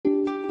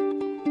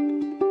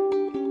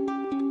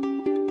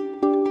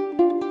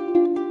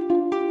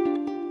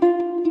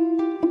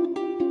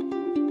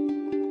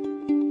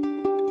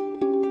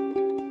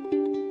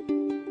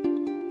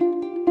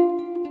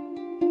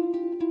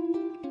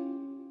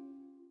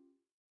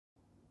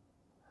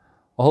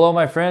Well, hello,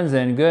 my friends,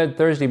 and good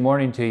Thursday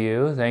morning to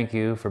you. Thank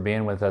you for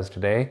being with us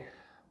today.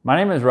 My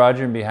name is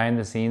Roger, and behind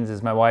the scenes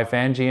is my wife,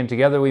 Angie, and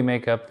together we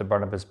make up the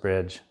Barnabas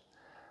Bridge.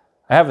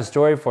 I have a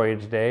story for you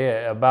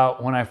today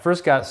about when I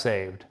first got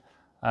saved.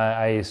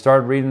 I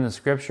started reading the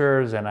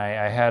scriptures, and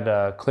I had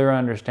a clear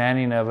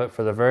understanding of it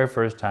for the very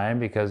first time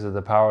because of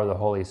the power of the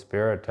Holy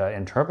Spirit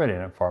interpreting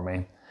it for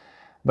me.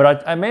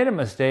 But I made a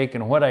mistake,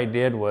 and what I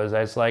did was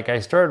I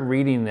started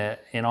reading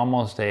it in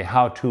almost a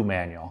how-to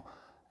manual.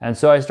 And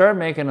so I started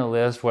making a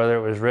list, whether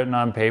it was written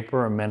on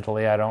paper or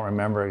mentally. I don't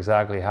remember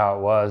exactly how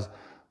it was,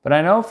 but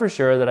I know for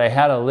sure that I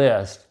had a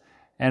list,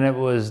 and it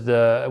was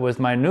with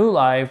my new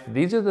life,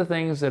 these are the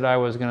things that I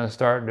was going to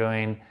start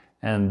doing,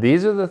 and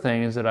these are the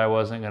things that I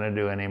wasn't going to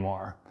do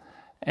anymore.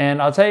 And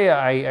I'll tell you,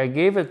 I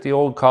gave it the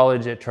old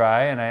college a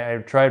try, and I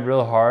tried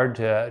real hard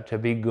to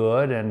be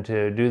good and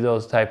to do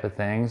those type of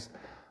things.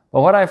 But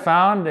what I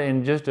found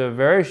in just a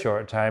very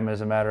short time,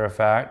 as a matter of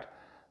fact,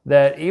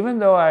 that even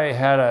though I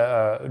had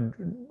a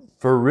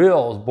for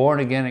real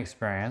born-again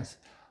experience,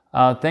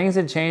 things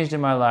had changed in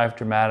my life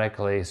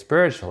dramatically,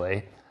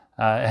 spiritually,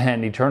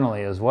 and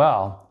eternally as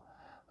well.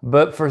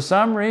 But for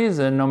some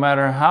reason, no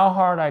matter how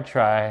hard I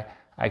try,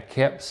 I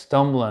kept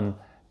stumbling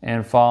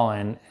and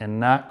falling and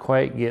not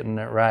quite getting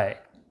it right.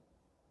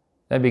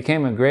 That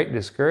became a great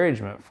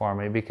discouragement for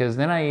me, because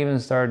then I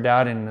even started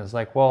doubting, and it's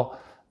like, well,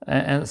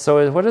 and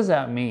so what does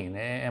that mean?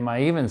 Am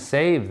I even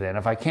saved then?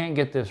 If I can't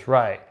get this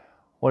right,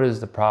 what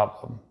is the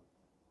problem?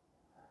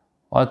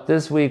 Well,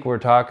 this week we're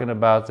talking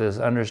about this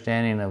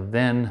understanding of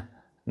then,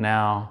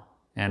 now,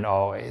 and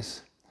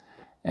always.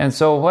 And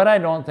so what I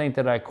don't think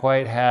that I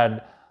quite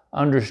had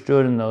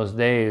understood in those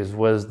days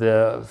was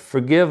the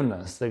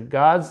forgiveness.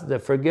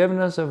 The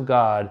forgiveness of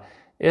God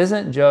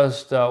isn't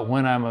just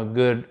when I'm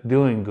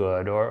doing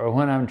good or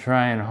when I'm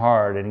trying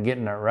hard and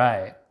getting it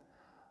right.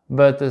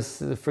 But the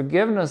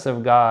forgiveness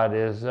of God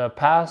is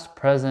past,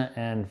 present,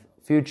 and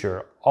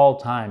future, all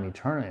time,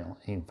 eternal,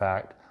 in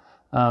fact,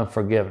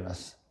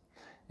 forgiveness.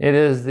 It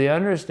is the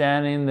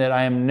understanding that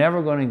I am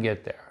never going to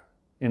get there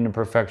in a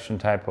perfection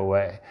type of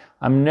way.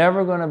 I'm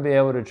never going to be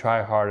able to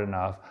try hard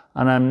enough,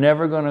 and I'm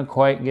never going to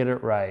quite get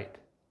it right.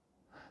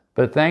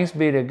 But thanks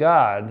be to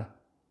God,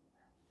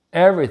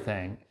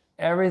 everything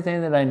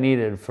that I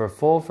needed for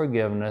full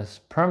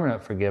forgiveness,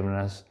 permanent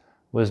forgiveness,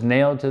 was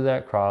nailed to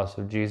that cross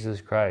of Jesus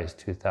Christ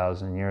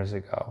 2,000 years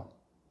ago.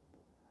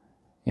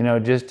 You know,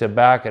 just to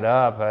back it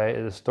up,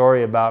 the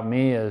story about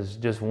me is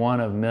just one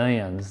of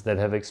millions that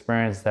have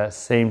experienced that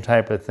same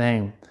type of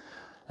thing.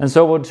 And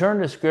so we'll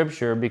turn to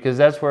Scripture, because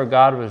that's where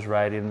God was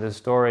writing the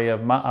story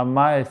of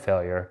my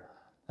failure,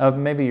 of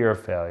maybe your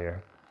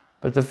failure,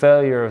 but the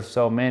failure of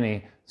so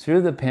many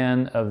through the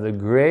pen of the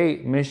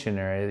great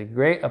missionary, the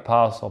great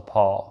apostle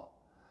Paul.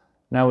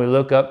 Now we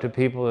look up to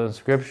people in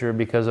Scripture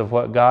because of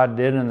what God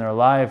did in their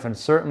life, and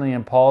certainly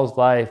in Paul's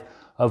life,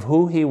 of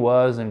who he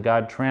was, and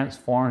God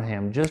transformed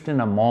him just in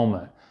a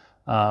moment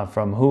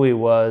from who he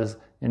was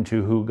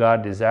into who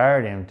God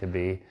desired him to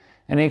be.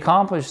 And he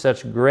accomplished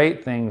such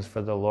great things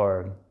for the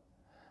Lord.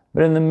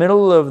 But in the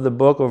middle of the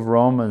book of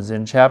Romans,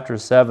 in chapter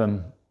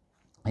 7,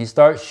 he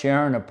starts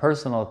sharing a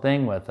personal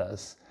thing with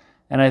us.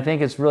 And I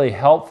think it's really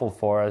helpful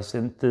for us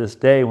in this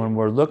day when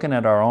we're looking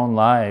at our own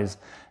lives.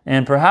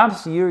 And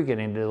perhaps you're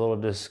getting a little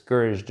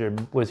discouraged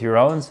with your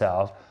own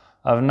self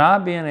of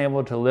not being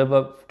able to live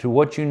up to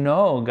what you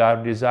know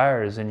God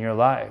desires in your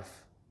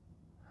life.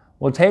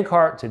 Well, take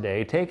heart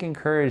today, take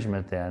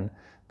encouragement then,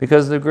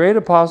 because the great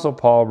apostle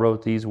Paul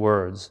wrote these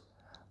words,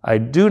 "I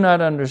do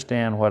not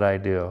understand what I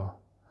do.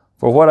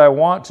 For what I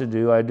want to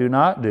do, I do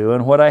not do,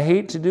 and what I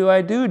hate to do,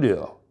 I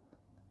do.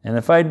 And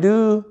if I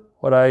do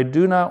what I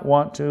do not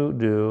want to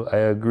do, I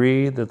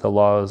agree that the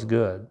law is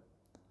good.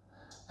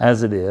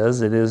 As it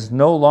is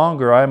no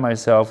longer I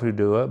myself who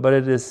do it, but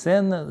it is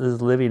sin that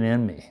is living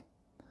in me.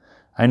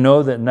 I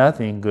know that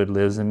nothing good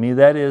lives in me,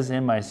 that is,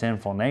 in my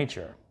sinful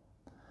nature."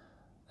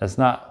 That's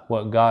not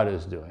what God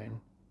is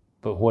doing,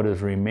 but what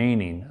is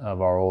remaining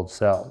of our old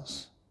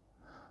selves.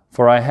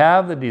 "For I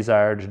have the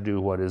desire to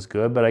do what is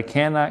good, but I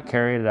cannot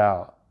carry it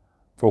out.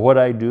 For what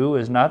I do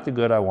is not the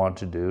good I want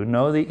to do.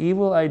 No, the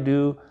evil I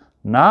do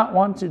not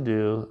want to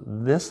do,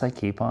 this I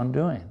keep on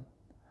doing.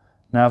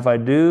 Now if I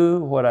do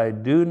what I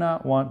do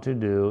not want to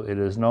do, it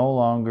is no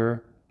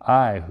longer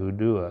I who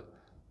do it,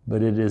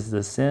 but it is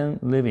the sin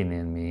living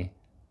in me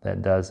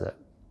that does it."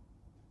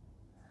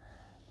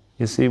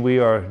 You see, we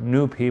are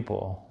new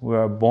people. We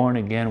are born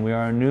again. We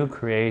are a new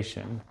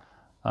creation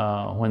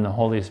when the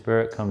Holy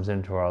Spirit comes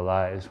into our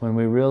lives, when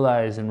we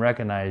realize and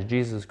recognize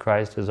Jesus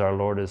Christ as our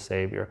Lord and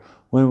Savior,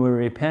 when we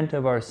repent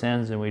of our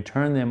sins and we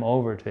turn them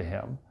over to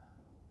Him.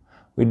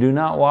 We do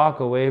not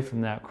walk away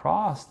from that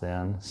cross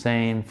then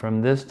saying,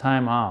 from this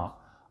time out,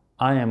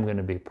 I am going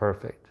to be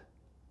perfect.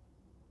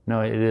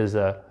 No, it is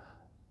a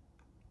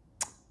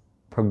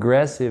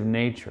progressive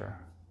nature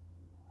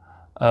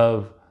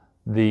of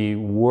the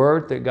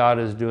work that God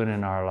is doing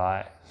in our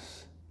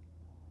lives,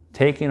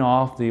 taking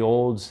off the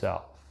old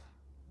self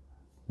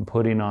and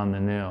putting on the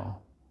new.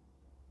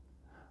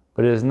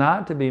 But it is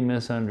not to be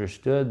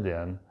misunderstood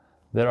then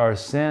that our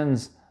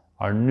sins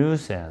our new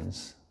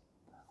sins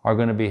are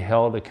going to be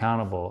held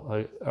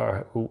accountable,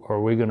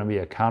 or we're going to be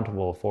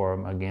accountable for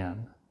them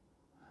again.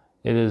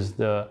 It is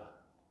the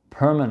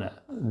permanent,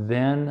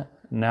 then,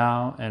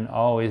 now, and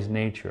always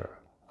nature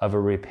of a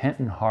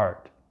repentant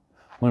heart.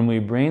 When we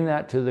bring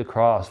that to the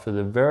cross for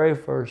the very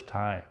first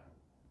time,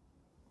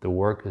 the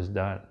work is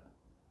done.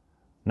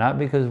 Not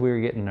because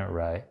we're getting it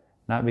right,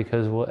 not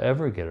because we'll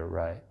ever get it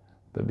right,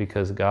 but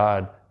because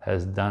God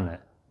has done it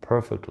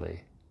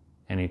perfectly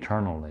and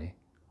eternally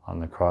on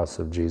the cross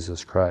of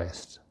Jesus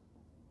Christ.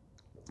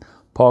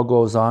 Paul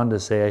goes on to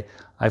say,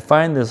 I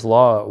find this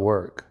law at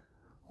work.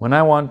 When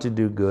I want to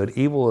do good,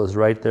 evil is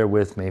right there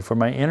with me. For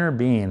my inner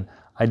being,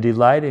 I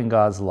delight in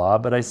God's law,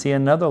 but I see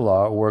another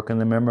law at work in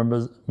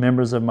the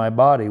members of my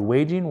body,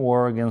 waging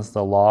war against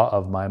the law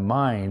of my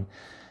mind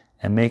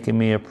and making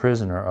me a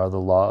prisoner of the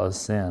law of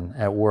sin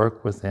at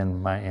work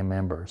within my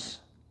members.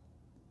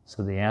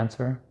 So the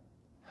answer?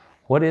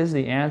 What is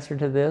the answer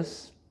to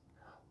this?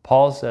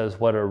 Paul says,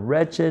 what a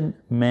wretched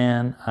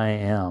man I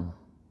am.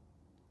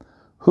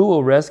 Who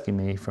will rescue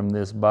me from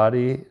this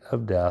body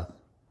of death?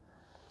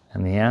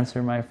 And the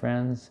answer, my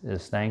friends,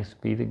 is thanks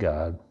be to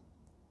God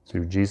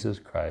through Jesus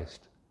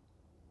Christ,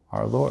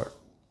 our Lord.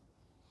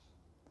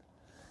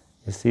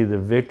 You see, the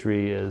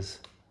victory is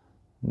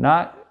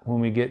not when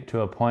we get to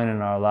a point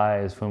in our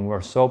lives when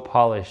we're so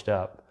polished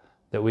up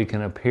that we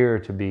can appear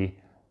to be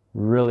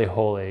really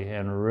holy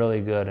and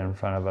really good in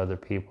front of other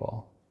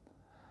people.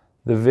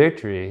 The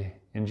victory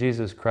in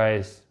Jesus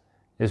Christ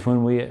is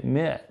when we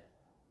admit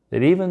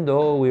that even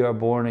though we are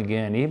born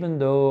again, even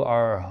though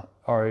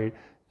our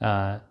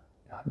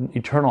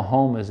eternal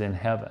home is in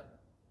heaven,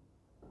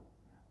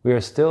 we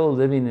are still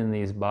living in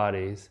these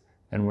bodies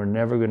and we're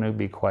never going to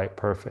be quite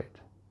perfect.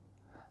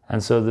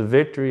 And so the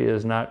victory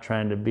is not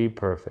trying to be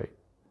perfect.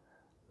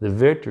 The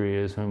victory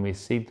is when we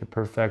seek the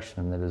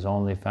perfection that is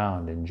only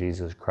found in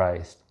Jesus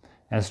Christ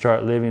and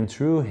start living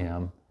through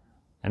Him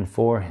and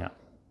for Him.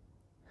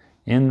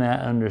 In that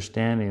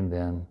understanding,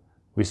 then,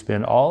 we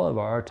spend all of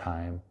our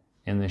time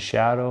in the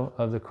shadow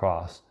of the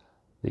cross,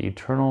 the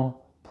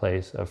eternal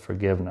place of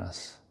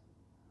forgiveness.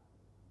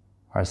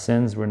 Our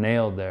sins were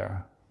nailed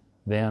there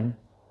then.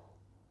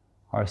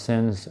 Our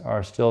sins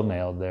are still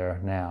nailed there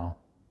now.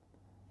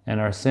 And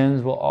our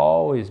sins will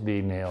always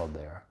be nailed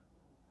there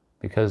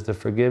because the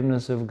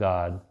forgiveness of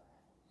God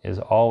is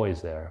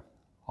always there,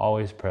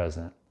 always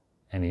present,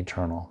 and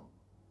eternal.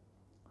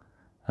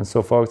 And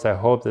so, folks, I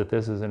hope that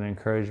this is an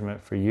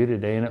encouragement for you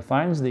today, and it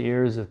finds the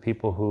ears of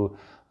people who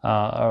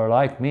are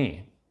like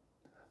me,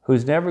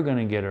 who's never going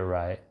to get it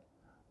right.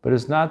 But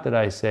it's not that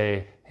I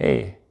say,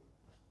 hey,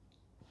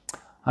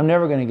 I'm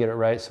never going to get it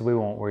right, so we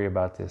won't worry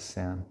about this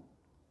sin.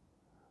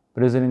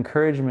 But as an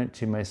encouragement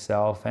to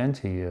myself and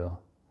to you,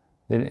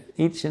 that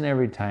each and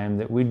every time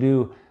that we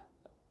do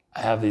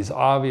have these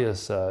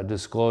obvious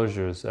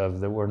disclosures of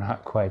that we're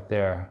not quite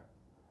there,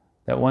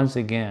 that once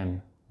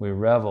again we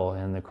revel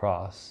in the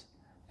cross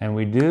and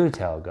we do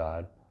tell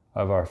God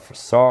of our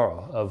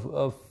sorrow,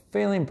 of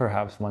failing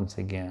perhaps once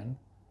again,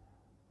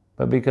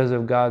 but because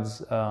of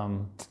God's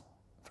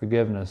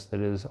forgiveness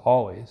that is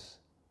always,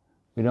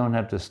 we don't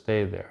have to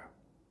stay there.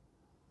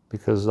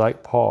 Because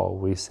like Paul,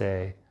 we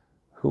say,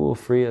 who will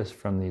free us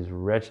from these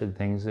wretched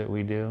things that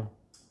we do?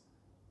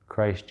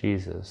 Christ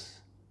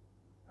Jesus,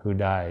 who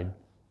died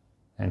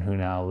and who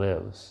now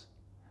lives,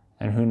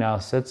 and who now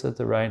sits at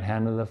the right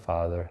hand of the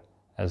Father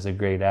as the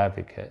great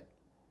advocate,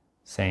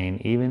 saying,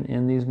 even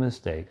in these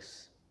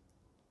mistakes,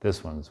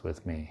 this one's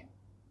with me.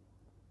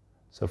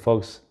 So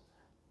folks,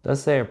 let's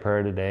say a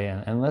prayer today,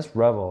 and let's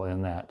revel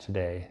in that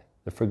today,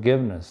 the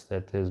forgiveness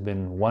that has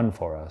been won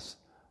for us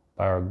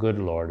by our good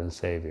Lord and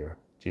Savior,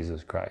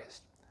 Jesus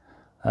Christ.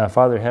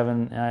 Father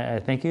Heaven, I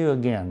thank you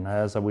again,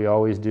 as we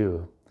always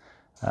do,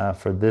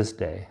 for this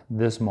day,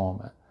 this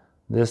moment,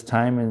 this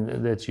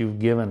time that you've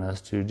given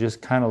us to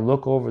just kind of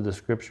look over the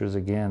scriptures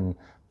again,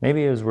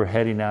 maybe as we're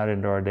heading out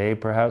into our day,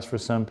 perhaps for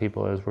some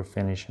people as we're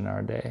finishing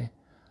our day.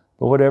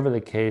 But whatever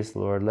the case,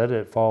 Lord, let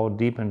it fall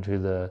deep into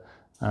the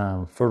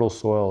fertile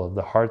soil of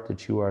the heart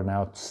that you are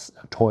now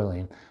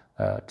tilling,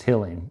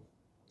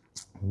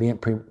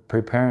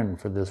 preparing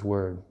for this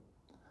word.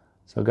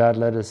 So God,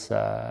 let us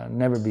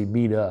never be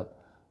beat up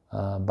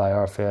by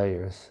our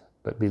failures,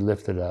 but be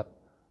lifted up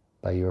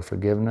by your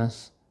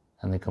forgiveness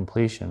and the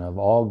completion of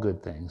all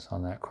good things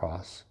on that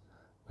cross.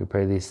 We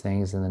pray these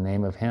things in the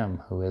name of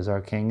Him who is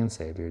our King and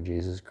Savior,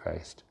 Jesus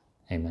Christ.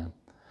 Amen.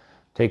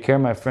 Take care,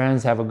 my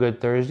friends. Have a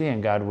good Thursday,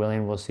 and God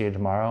willing, we'll see you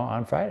tomorrow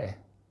on Friday.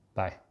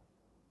 Bye.